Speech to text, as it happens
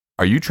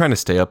Are you trying to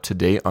stay up to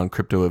date on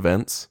crypto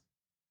events?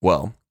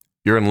 Well,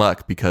 you're in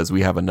luck because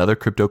we have another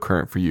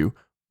cryptocurrent for you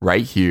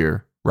right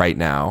here, right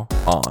now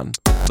on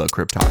The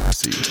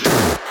Cryptocracy.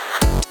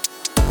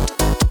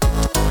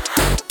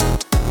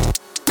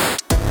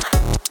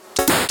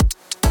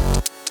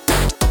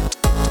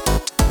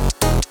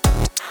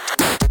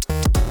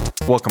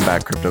 Welcome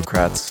back,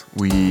 Cryptocrats.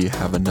 We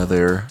have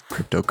another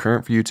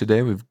cryptocurrent for you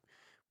today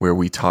where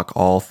we talk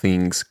all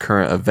things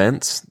current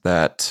events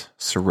that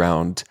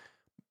surround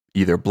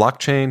either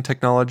blockchain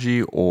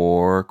technology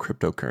or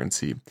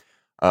cryptocurrency.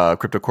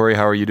 Crypto Corey,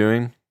 how are you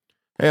doing?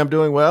 Hey, I'm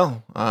doing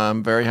well.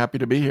 I'm very happy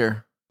to be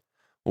here.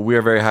 Well, we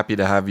are very happy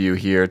to have you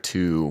here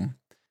to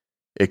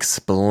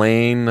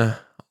explain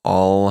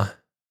all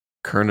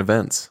current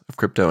events of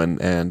crypto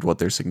and what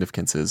their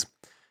significance is.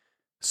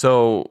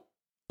 So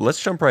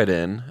let's jump right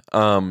in.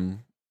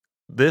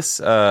 This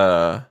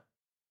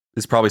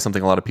is probably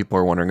something a lot of people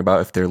are wondering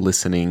about if they're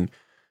listening,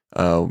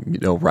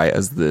 right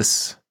as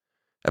this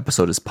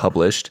episode is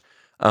published.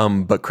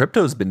 But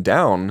crypto's been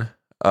down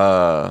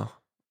for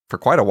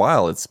quite a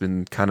while. It's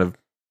been kind of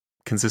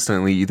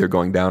consistently either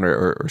going down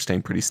or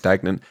staying pretty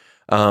stagnant.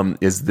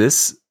 Is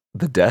this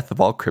the death of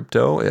all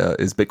crypto?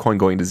 Is Bitcoin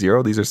going to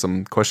zero? These are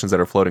some questions that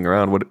are floating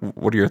around.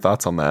 What are your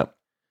thoughts on that?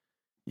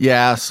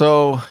 Yeah,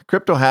 so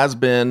crypto has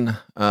been,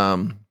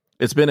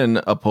 it's been in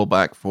a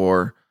pullback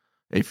for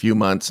a few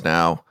months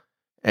now.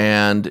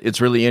 And it's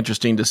really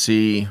interesting to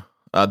see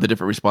the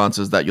different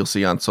responses that you'll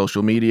see on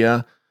social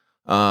media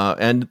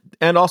and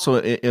also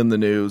in the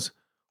news,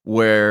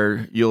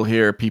 where you'll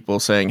hear people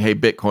saying, hey,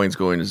 Bitcoin's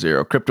going to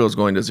zero, crypto's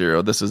going to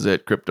zero, this is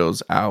it,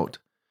 crypto's out.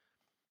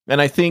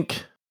 And I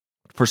think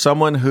for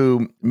someone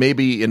who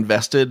maybe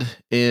invested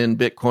in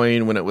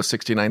Bitcoin when it was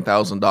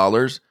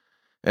 $69,000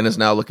 and is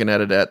now looking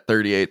at it at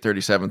 $38,000,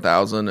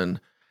 $37,000, and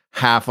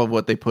half of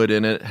what they put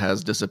in it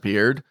has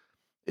disappeared,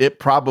 it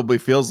probably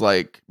feels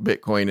like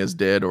Bitcoin is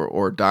dead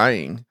or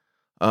dying.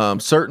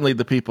 Certainly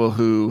the people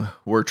who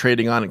were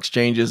trading on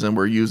exchanges and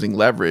were using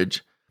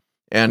leverage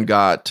and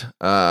got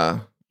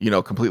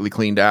completely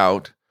cleaned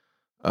out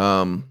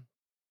and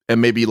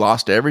maybe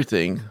lost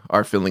everything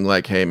are feeling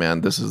like, hey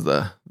man, this is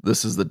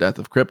the death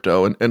of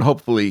crypto. And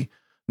hopefully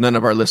none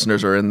of our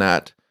listeners are in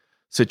that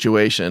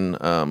situation.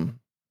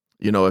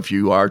 If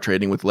you are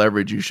trading with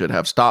leverage, you should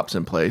have stops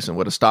in place. And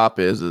what a stop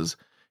is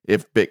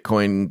if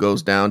Bitcoin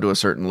goes down to a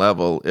certain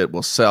level, it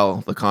will sell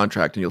the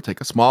contract and you'll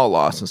take a small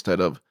loss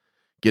instead of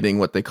getting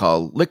what they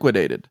call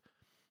liquidated.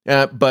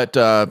 But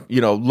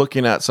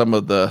looking at some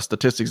of the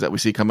statistics that we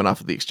see coming off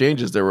of the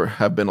exchanges,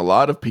 have been a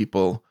lot of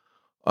people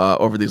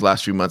over these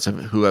last few months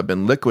who have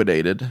been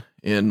liquidated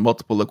in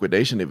multiple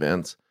liquidation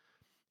events.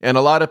 And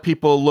a lot of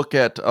people look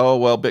at,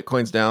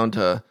 Bitcoin's down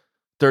to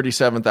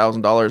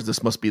 $37,000.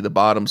 This must be the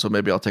bottom, so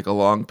maybe I'll take a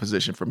long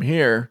position from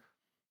here.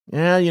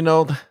 Yeah,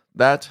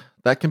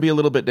 that can be a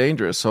little bit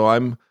dangerous. So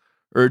I'm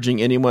urging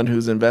anyone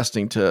who's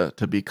investing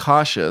to be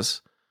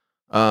cautious.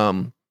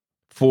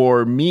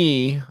 For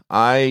me,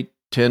 I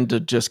tend to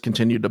just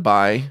continue to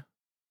buy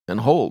and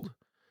hold.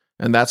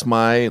 And that's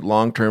my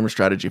long-term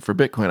strategy for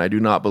Bitcoin. I do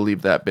not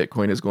believe that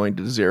Bitcoin is going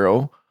to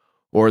zero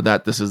or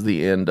that this is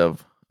the end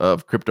of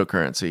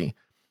cryptocurrency.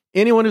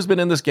 Anyone who's been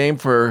in this game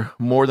for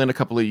more than a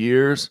couple of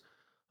years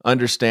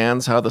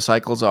understands how the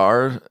cycles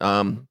are,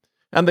 and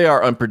they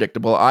are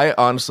unpredictable. I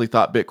honestly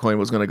thought Bitcoin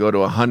was going to go to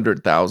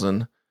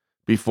 100,000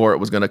 before it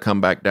was going to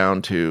come back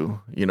down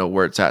to,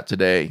 where it's at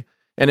today.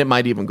 And it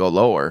might even go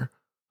lower.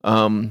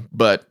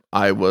 But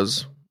I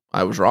was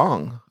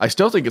wrong. I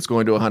still think it's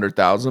going to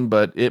 100,000,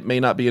 but it may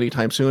not be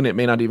anytime soon. It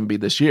may not even be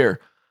this year.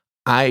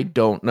 I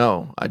don't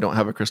know. I don't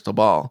have a crystal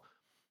ball.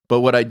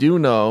 But what I do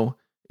know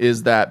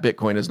is that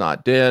Bitcoin is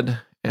not dead,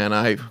 and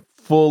I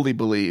fully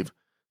believe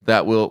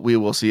that we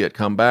will see it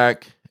come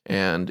back,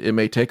 and it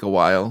may take a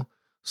while.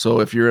 So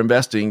if you're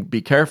investing,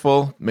 be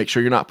careful. Make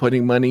sure you're not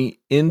putting money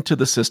into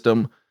the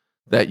system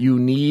that you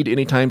need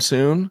anytime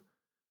soon.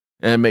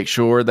 And make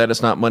sure that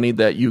it's not money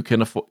that you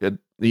can afford,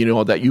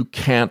 that you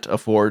can't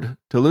afford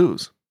to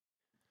lose.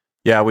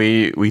 Yeah,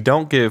 we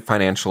don't give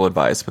financial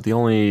advice, but the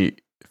only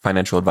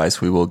financial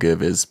advice we will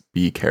give is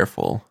be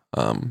careful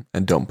and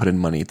don't put in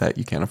money that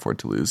you can't afford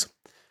to lose.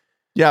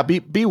 Yeah,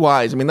 be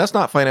wise. I mean, that's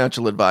not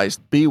financial advice.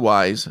 Be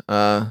wise.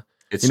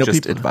 It's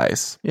just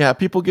advice. Yeah,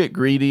 people get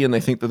greedy and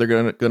they think that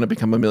they're going to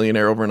become a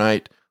millionaire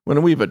overnight.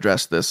 When we've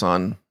addressed this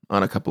on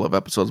a couple of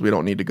episodes, we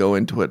don't need to go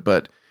into it,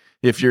 but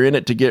if you're in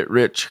it to get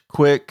rich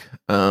quick,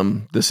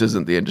 this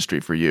isn't the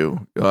industry for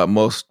you.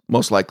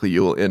 Most likely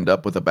you will end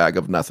up with a bag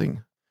of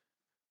nothing.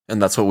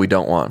 And that's what we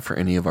don't want for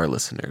any of our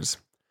listeners.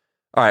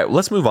 All right,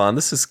 let's move on.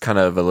 This is kind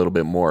of a little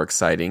bit more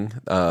exciting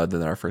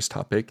than our first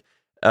topic.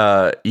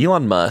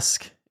 Elon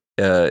Musk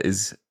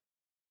is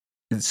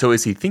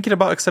he thinking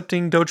about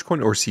accepting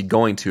Dogecoin, or is he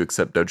going to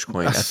accept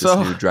Dogecoin at this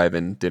new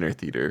drive-in dinner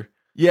theater?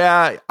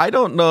 Yeah, I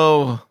don't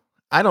know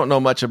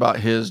much about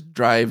his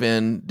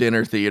drive-in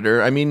dinner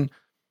theater. I mean,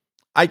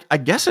 I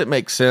guess it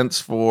makes sense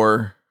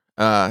for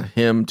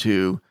him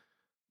to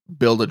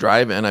build a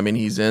drive-in. I mean,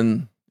 he's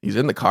in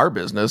the car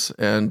business,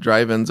 and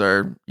drive-ins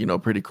are,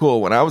 pretty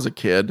cool. When I was a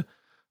kid,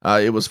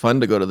 It was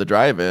fun to go to the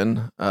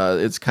drive-in.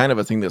 It's kind of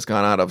a thing that's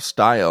gone out of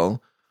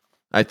style.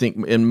 I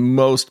think in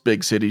most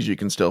big cities you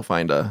can still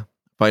find a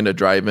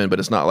drive-in, but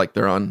it's not like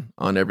they're on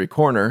every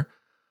corner.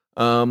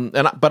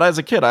 But as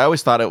a kid, I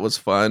always thought it was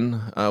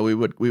fun. We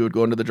would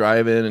go into the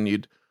drive-in and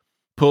you'd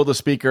pull the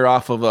speaker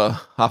off of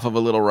a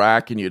little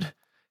rack and you'd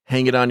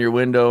hang it on your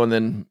window and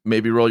then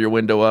maybe roll your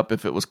window up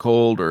if it was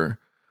cold or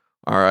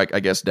I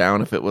guess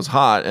down if it was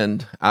hot.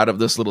 And out of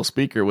this little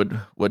speaker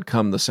would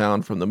come the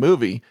sound from the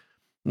movie.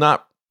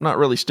 Not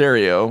really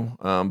stereo,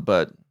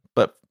 but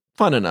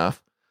fun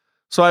enough.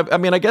 So I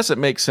mean, I guess it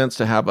makes sense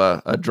to have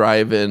a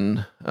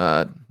drive-in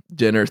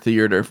dinner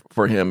theater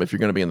for him if you're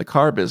going to be in the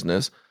car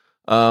business.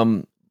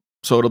 So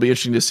it'll be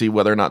interesting to see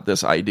whether or not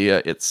this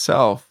idea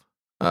itself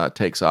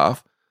takes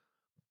off.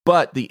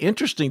 But the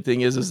interesting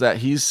thing is that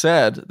he's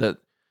said that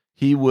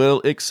he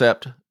will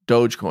accept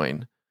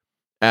Dogecoin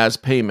as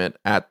payment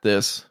at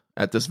this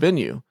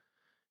venue.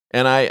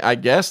 And I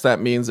guess that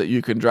means that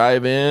you can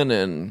drive in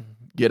and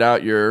get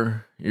out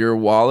your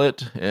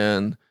wallet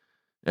and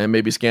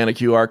maybe scan a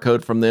QR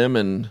code from them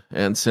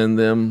and send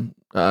them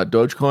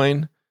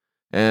Dogecoin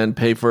and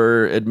pay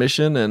for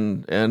admission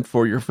and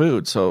for your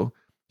food. So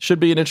should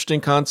be an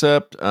interesting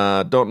concept.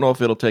 Don't know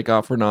if it'll take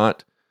off or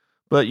not.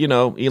 But,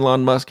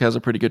 Elon Musk has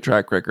a pretty good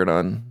track record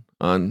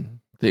on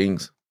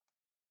things.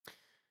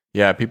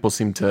 Yeah, he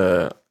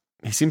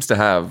seems to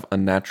have a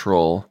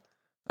natural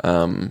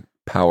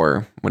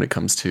power when it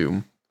comes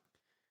to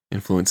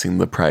influencing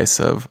the price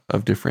of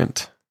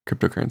different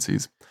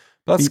cryptocurrencies.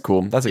 That's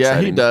cool. That's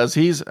exciting. Yeah, he does.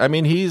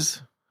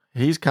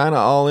 He's kind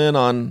of all in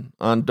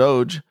on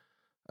Doge.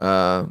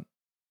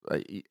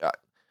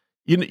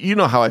 You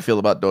know how I feel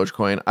about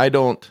Dogecoin.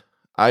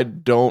 I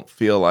don't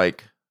feel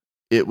like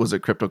it was a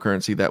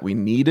cryptocurrency that we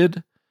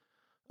needed,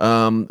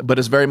 but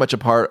it's very much a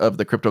part of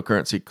the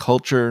cryptocurrency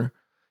culture.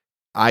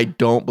 I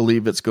don't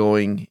believe it's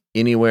going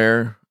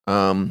anywhere.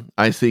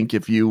 I think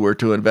if you were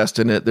to invest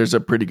in it, there's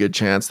a pretty good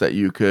chance that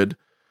you could,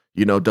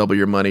 double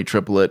your money,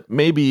 triple it,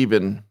 maybe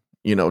even,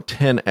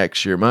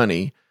 10x your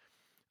money.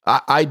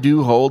 I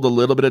do hold a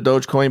little bit of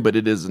Dogecoin, but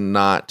it is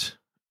not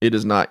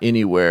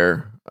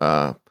anywhere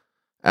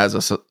as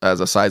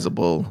a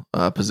sizable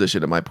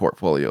position in my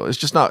portfolio. It's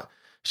just not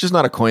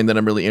a coin that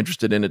I'm really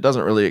interested in. It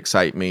doesn't really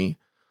excite me.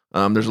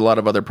 There's a lot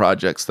of other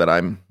projects that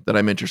I'm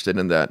interested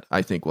in that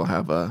I think will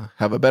have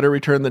a better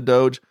return than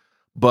Doge.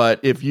 But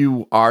if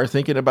you are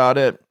thinking about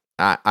it,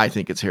 I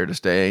think it's here to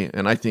stay,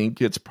 and I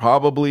think it's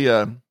probably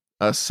a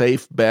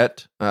safe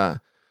bet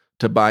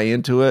to buy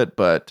into it.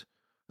 But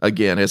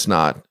again, it's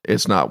not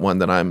one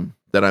that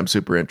I'm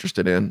super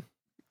interested in.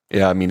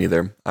 Yeah, me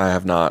neither.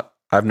 I've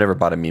never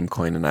bought a meme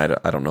coin, and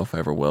I don't know if I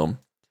ever will.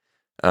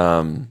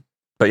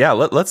 But yeah,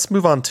 let's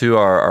move on to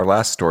our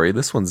last story.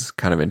 This one's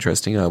kind of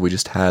interesting. We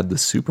just had the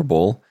Super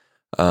Bowl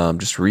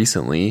just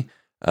recently,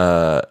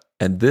 and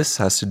this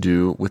has to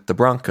do with the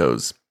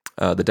Broncos,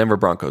 the Denver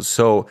Broncos.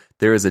 So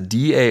there is a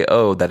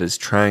DAO that is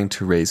trying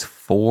to raise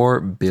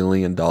 $4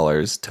 billion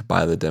to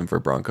buy the Denver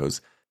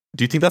Broncos.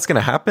 Do you think that's going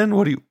to happen?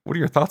 What are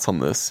your thoughts on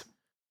this?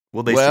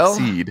 Will they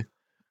succeed?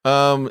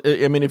 I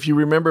mean, if you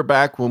remember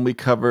back when we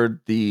covered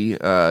the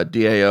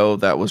DAO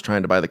that was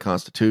trying to buy the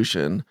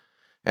Constitution,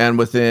 and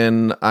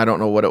within, I don't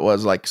know what it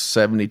was, like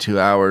 72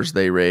 hours,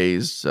 they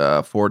raised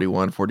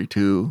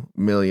 $42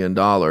 million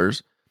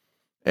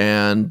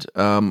and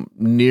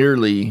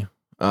nearly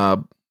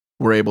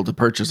were able to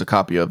purchase a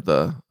copy of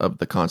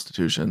the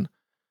Constitution.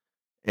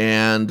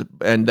 And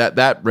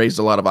that raised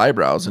a lot of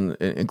eyebrows,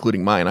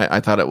 including mine.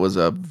 I thought it was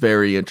a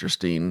very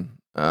interesting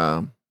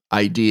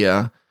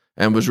idea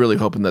and was really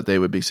hoping that they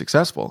would be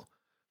successful.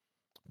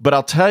 But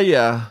I'll tell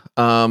you,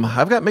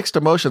 I've got mixed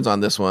emotions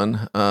on this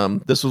one.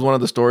 This was one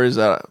of the stories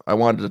that I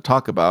wanted to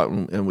talk about,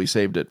 and we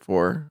saved it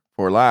for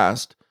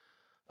last,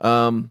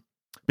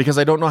 because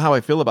I don't know how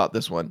I feel about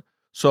this one.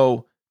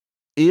 So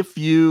if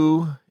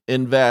you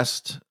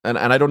invest, and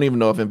I don't even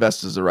know if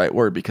invest is the right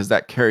word, because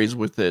that carries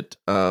with it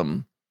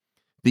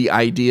the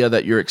idea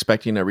that you're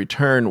expecting a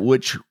return,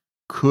 which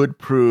could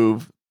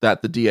prove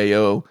that the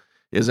DAO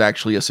is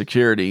actually a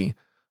security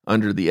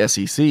under the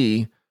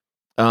SEC.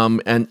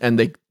 And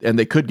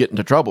they could get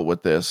into trouble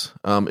with this.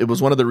 It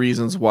was one of the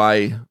reasons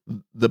why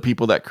the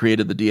people that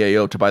created the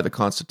DAO to buy the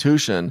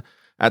Constitution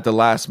at the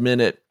last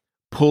minute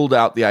pulled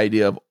out the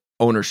idea of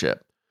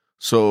ownership.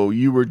 So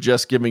you were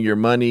just giving your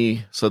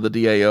money so the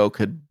DAO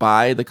could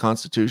buy the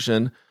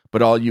Constitution,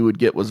 but all you would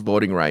get was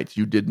voting rights.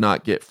 You did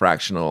not get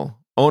fractional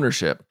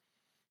ownership.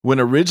 When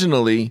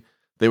originally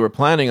they were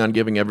planning on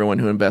giving everyone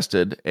who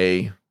invested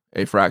a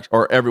fraction,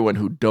 or everyone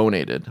who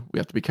donated, we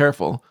have to be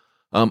careful,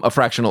 a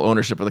fractional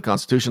ownership of the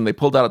Constitution. They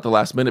pulled out at the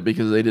last minute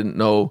because they didn't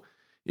know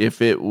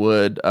if it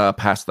would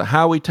pass the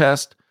Howey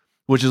test,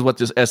 which is what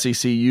this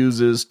SEC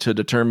uses to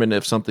determine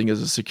if something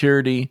is a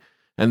security.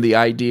 And the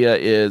idea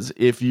is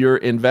if you're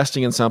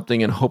investing in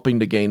something and hoping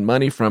to gain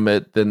money from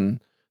it, then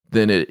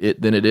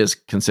it is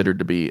considered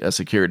to be a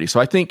security. So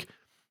I think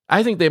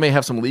they may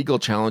have some legal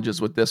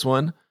challenges with this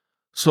one.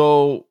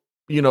 So,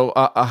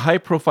 a high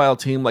profile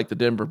team like the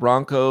Denver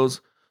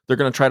Broncos, they're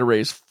going to try to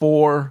raise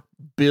 $4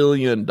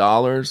 billion.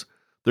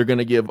 They're going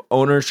to give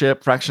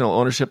fractional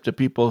ownership to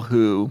people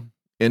who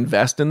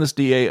invest in this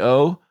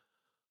DAO.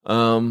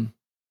 I'm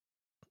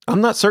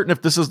not certain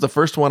if this is the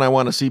first one I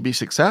want to see be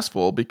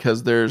successful,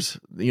 because there's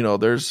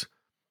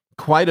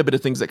quite a bit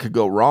of things that could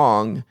go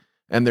wrong,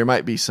 and there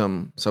might be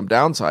some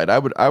downside. I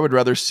would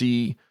rather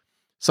see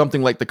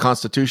something like the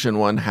Constitution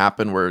one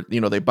happen, where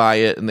they buy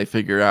it and they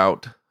figure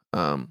out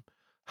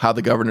how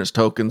the governance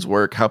tokens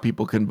work, how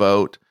people can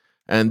vote,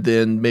 and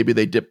then maybe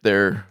they dip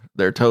their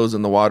toes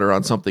in the water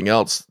on something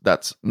else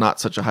that's not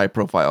such a high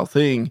profile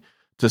thing,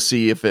 to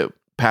see if it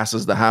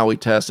passes the Howey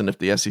test and if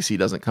the SEC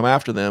doesn't come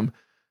after them,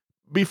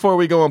 before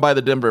we go and buy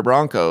the Denver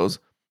Broncos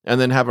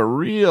and then have a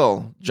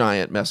real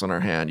giant mess on our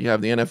hand. You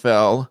have the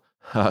NFL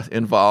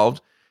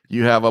involved.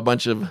 You have a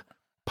bunch of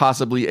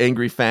possibly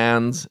angry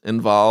fans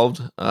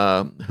involved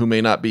who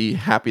may not be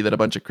happy that a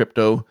bunch of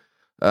crypto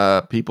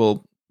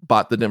people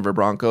bought the Denver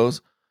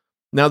Broncos.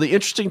 Now, the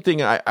interesting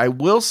thing, I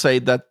will say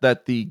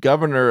that the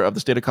governor of the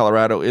state of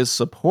Colorado is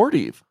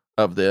supportive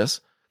of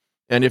this.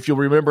 And if you'll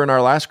remember in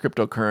our last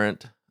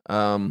cryptocurrent,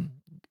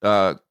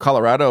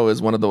 Colorado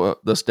is one of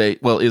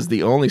is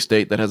the only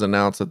state that has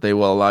announced that they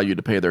will allow you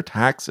to pay their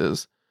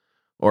taxes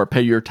or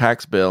pay your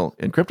tax bill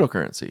in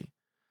cryptocurrency.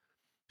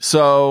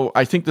 So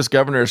I think this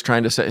governor is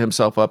trying to set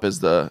himself up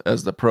as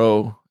a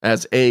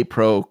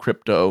pro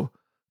crypto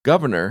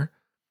governor.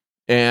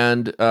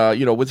 And,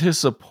 with his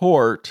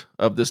support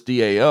of this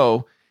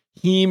DAO,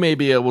 he may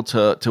be able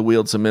to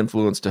wield some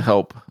influence to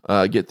help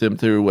get them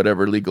through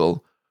whatever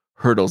legal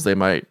hurdles they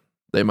might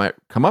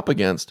come up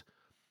against.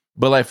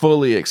 But I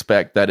fully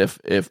expect that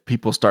if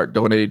people start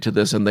donating to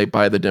this and they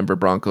buy the Denver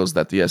Broncos,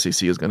 that the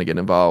SEC is going to get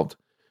involved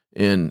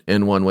in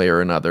one way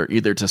or another,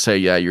 either to say,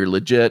 yeah, you're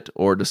legit,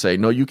 or to say,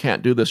 no, you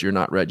can't do this, you're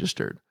not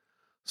registered.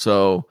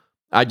 So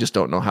I just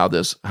don't know how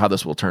this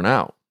will turn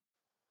out.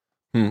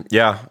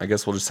 Yeah, I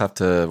guess we'll just have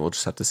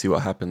to see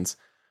what happens.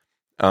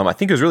 I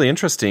think it was really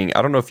interesting.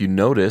 I don't know if you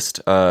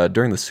noticed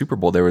during the Super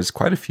Bowl, there was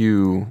quite a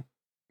few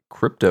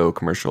crypto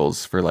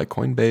commercials for like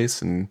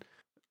Coinbase, and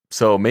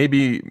so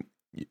maybe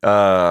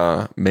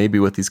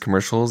with these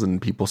commercials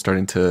and people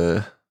starting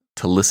to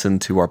listen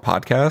to our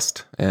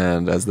podcast,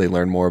 and as they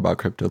learn more about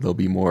crypto, they'll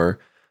be more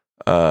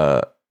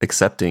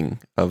accepting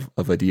of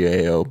a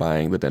DAO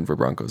buying the Denver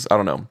Broncos. I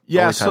don't know.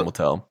 Yeah, only time will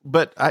tell.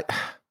 But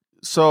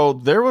so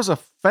there was a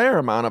fair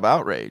amount of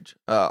outrage.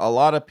 A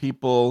lot of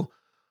people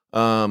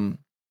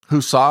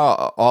who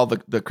saw all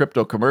the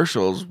crypto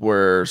commercials,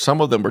 where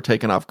some of them were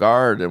taken off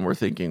guard and were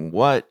thinking,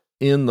 what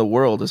in the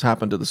world has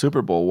happened to the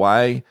Super Bowl?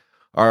 Why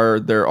are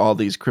there all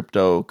these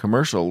crypto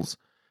commercials?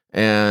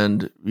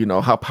 And,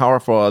 how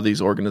powerful are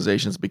these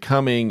organizations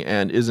becoming?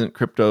 And isn't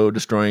crypto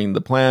destroying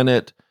the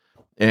planet?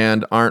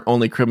 And aren't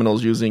only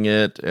criminals using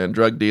it, and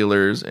drug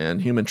dealers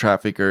and human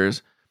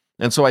traffickers?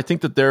 And so I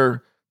think that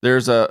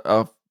there's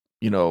a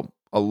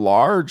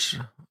large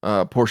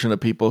portion of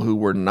people who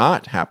were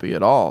not happy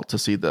at all to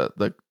see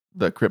the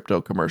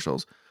crypto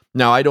commercials.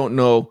 Now, I don't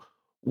know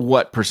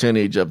what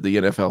percentage of the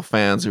NFL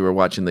fans who were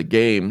watching the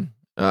game,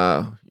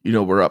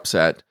 were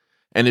upset.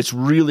 And it's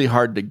really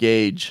hard to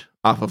gauge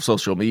off of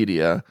social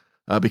media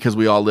because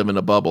we all live in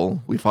a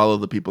bubble. We follow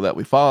the people that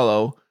we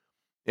follow,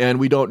 and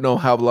we don't know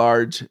how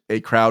large a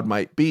crowd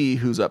might be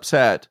who's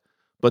upset.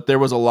 But there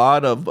was a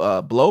lot of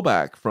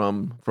blowback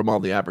from all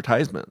the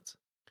advertisements.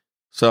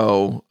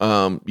 So,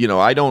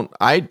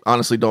 I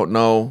honestly don't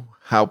know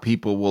how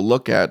people will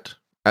look at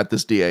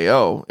this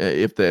DAO,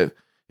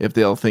 if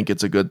they'll think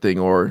it's a good thing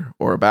or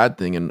a bad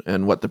thing,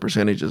 and what the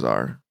percentages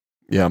are.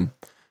 Yeah.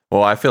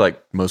 Well, I feel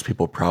like most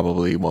people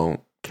probably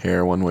won't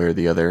care one way or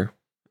the other.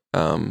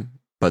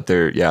 But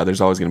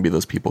there's always going to be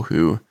those people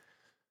who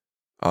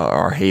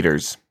are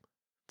haters.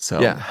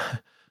 So yeah.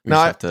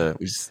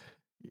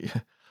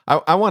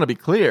 I want to be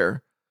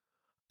clear.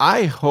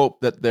 I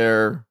hope that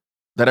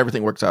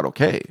everything works out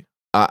okay.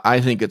 I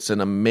think it's an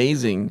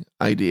amazing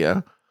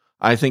idea.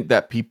 I think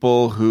that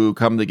people who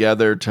come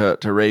together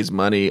to raise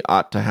money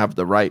ought to have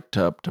the right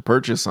to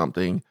purchase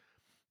something.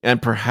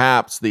 And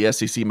perhaps the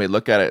SEC may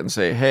look at it and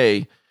say,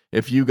 hey,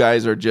 if you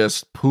guys are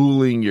just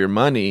pooling your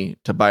money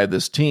to buy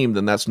this team,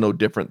 then that's no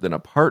different than a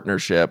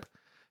partnership.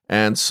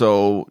 And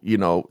so,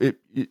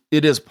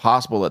 it is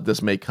possible that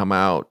this may come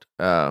out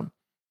okay.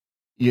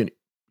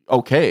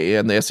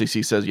 And the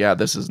SEC says, yeah,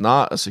 this is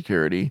not a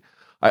security.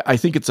 I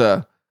think it's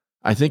a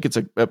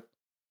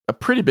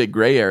pretty big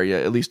gray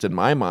area, at least in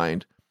my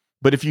mind.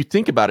 But if you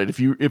think about it, if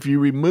you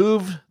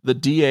remove the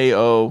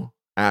DAO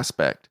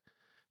aspect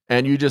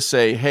and you just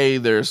say, hey,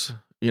 there's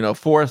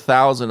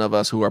 4,000 of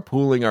us who are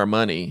pooling our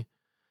money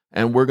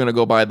and we're going to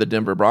go buy the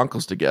Denver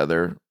Broncos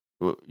together,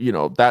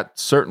 that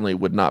certainly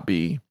would not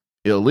be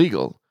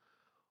illegal.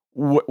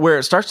 Where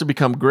it starts to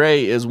become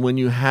gray is when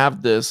you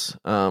have this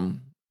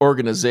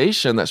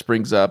organization that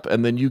springs up,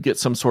 and then you get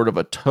some sort of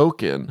a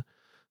token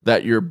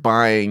that you're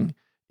buying.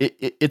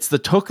 It's the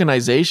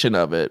tokenization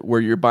of it,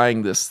 where you're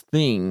buying this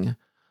thing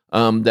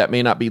that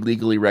may not be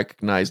legally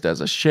recognized as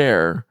a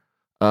share,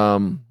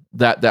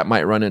 that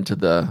might run into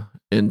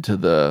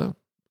the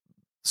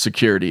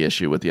security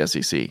issue with the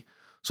SEC.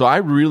 So I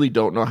really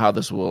don't know how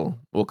this will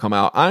come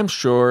out. I'm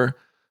sure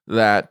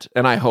that,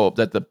 and I hope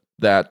that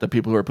the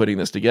people who are putting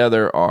this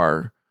together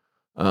are,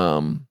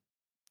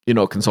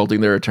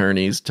 consulting their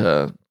attorneys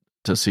to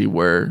see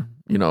where,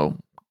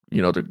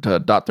 to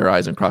dot their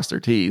I's and cross their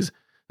T's.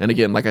 And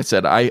again, like I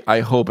said, I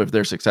hope if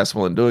they're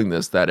successful in doing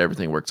this, that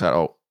everything works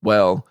out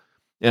well.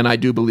 And I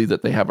do believe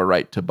that they have a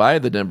right to buy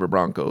the Denver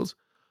Broncos.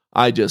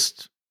 I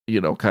just,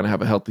 kind of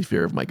have a healthy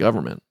fear of my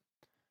government.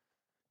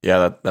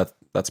 Yeah,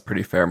 that's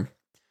pretty fair.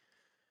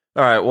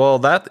 All right, well,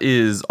 that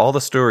is all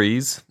the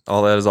stories.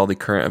 All that is all the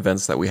current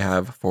events that we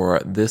have for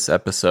this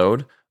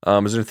episode.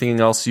 Is there anything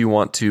else you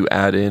want to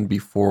add in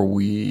before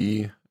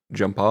we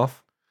jump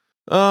off?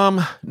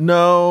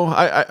 No,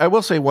 I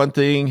will say one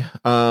thing,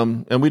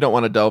 and we don't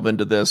want to delve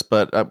into this,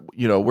 but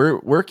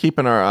we're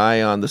keeping our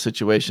eye on the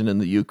situation in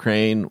the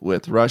Ukraine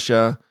with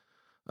Russia.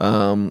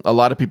 A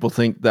lot of people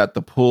think that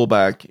the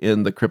pullback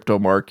in the crypto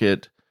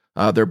market,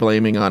 they're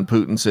blaming on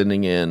Putin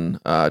sending in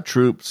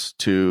troops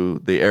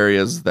to the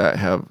areas that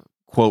have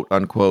quote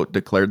unquote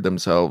declared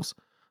themselves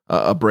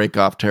a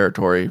break-off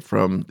territory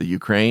from the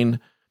Ukraine.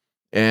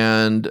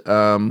 And,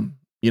 a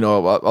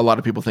lot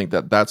of people think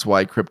that that's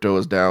why crypto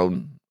is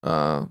down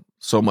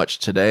so much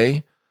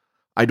today.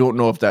 I don't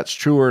know if that's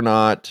true or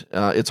not.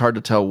 It's hard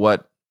to tell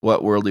what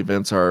world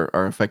events are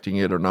affecting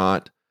it or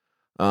not.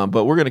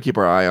 But we're going to keep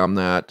our eye on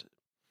that.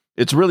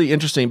 It's really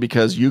interesting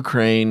because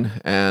Ukraine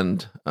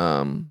and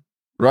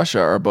Russia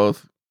are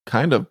both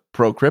kind of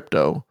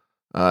pro-crypto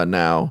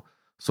now.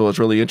 So it's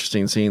really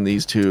interesting seeing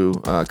these two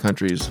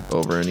countries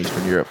over in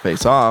Eastern Europe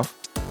face off.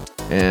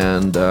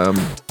 And,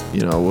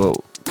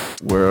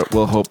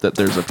 we'll hope that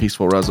there's a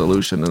peaceful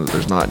resolution and that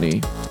there's not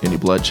any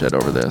bloodshed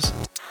over this.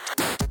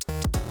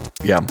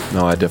 Yeah,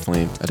 no, I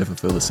definitely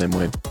feel the same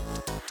way.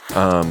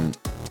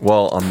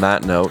 Well, on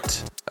that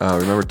note,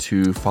 remember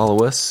to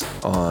follow us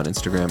on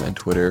Instagram and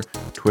Twitter.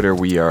 Twitter,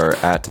 we are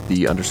at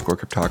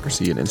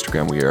 @the_cryptocracy, and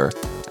Instagram, we are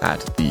at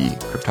the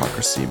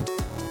cryptocracy.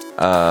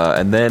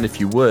 And then if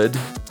you would,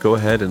 go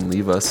ahead and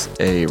leave us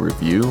a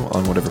review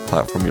on whatever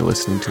platform you're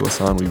listening to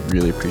us on. We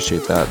really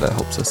appreciate that. That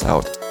helps us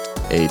out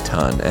a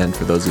ton. And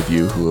for those of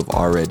you who have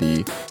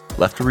already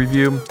left a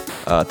review,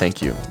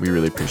 thank you. We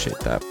really appreciate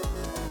that.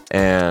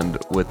 And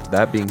with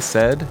that being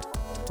said,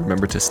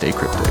 remember to stay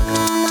cryptic.